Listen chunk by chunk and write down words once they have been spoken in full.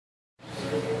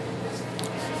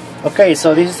Okay,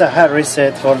 so this is a hard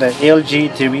reset for the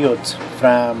LG Tribute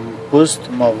from Boost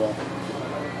Mobile.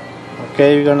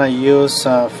 Okay, you're gonna use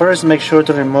first make sure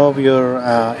to remove your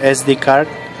SD card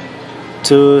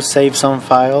to save some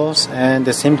files and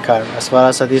the SIM card, as well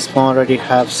as this phone already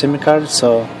have SIM card,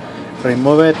 so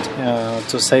remove it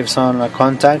to save some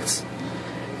contacts.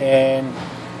 And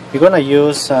you're gonna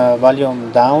use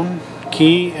volume down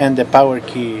key and the power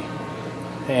key,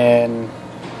 and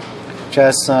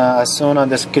just as soon as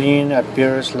the screen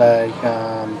appears like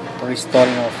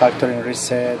restoring or factory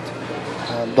reset,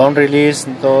 don't release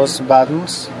those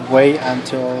buttons. Wait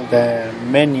until the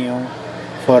menu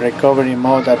for recovery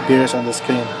mode appears on the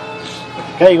screen.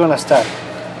 Okay, you're gonna start.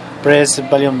 Press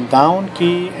volume down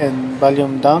key and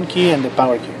the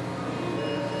power key.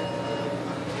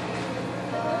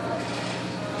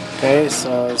 Okay,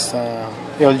 so it's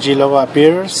LG logo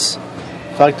appears.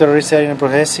 Factory resetting and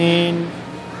processing.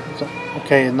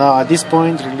 Okay, now at this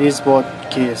point release both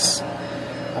keys.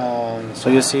 So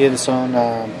you see this on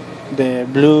the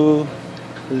blue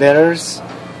letters.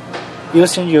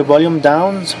 Using your volume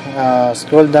down,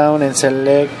 scroll down and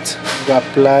select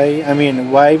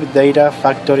wipe data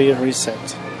factory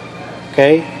reset.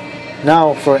 Okay,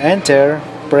 now for enter,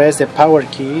 press the power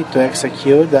key to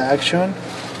execute the action.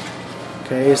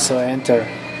 Okay, so enter.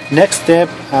 Next step,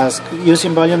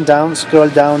 using volume down, scroll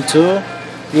down to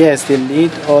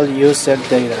delete all user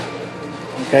data.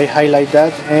 Okay, highlight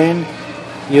that, and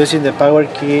using the power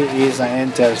key is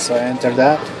enter, so enter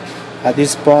that. At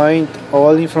this point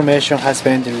all information has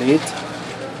been deleted,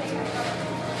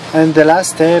 and the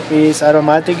last step is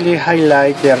automatically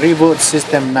highlight the reboot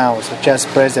system now, so just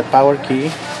press the power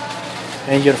key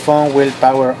and your phone will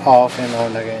power off and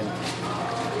on again.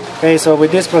 Okay, so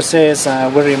with this process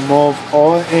we remove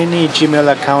any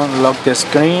Gmail account lock the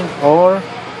screen, or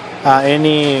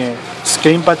any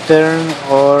screen pattern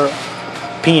or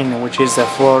PIN, which is the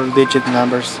 4-digit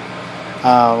numbers.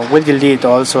 We'll delete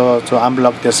also to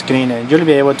unblock the screen, and you'll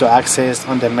be able to access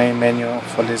on the main menu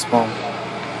for this phone.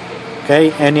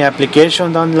 Okay, any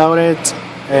application downloaded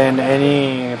and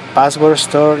any password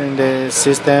stored in the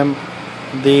system,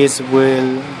 this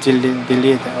will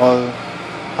delete all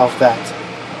of that.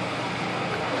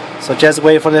 So just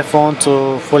wait for the phone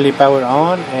to fully power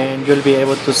on and you'll be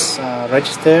able to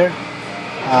register,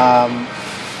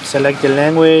 select the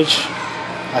language,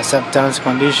 accept terms and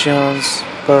conditions,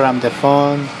 program the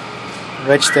phone,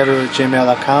 register your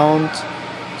Gmail account.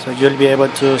 So you'll be able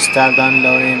to start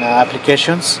downloading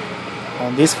applications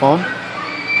on this phone.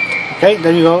 Okay,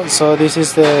 there you go. So this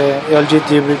is the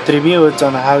LG Tribute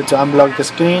on how to unblock the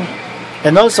screen,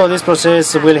 and also this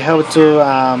process will help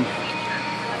to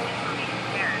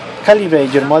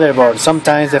calibrate your motherboard.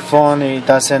 Sometimes the phone it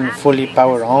doesn't fully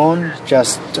power on,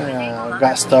 just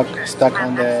got stuck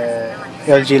on the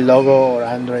LG logo or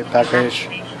Android package,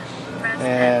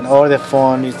 or the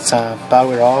phone is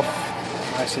power off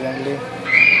accidentally.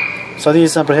 So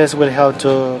this process will help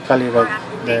to calibrate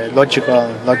the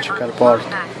logical port,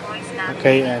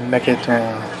 okay, and make it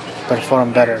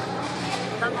perform better.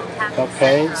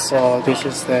 Okay, so this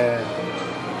is the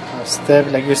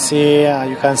step. Like you see,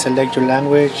 you can select your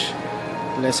language.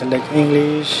 Let's select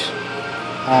English.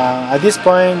 At this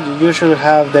point you should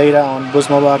have data on Boost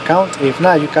Mobile account. If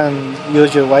not, you can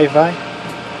use your Wi-Fi,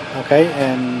 okay,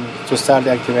 and to start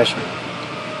the activation.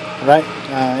 Alright,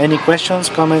 any questions,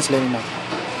 comments, let me know.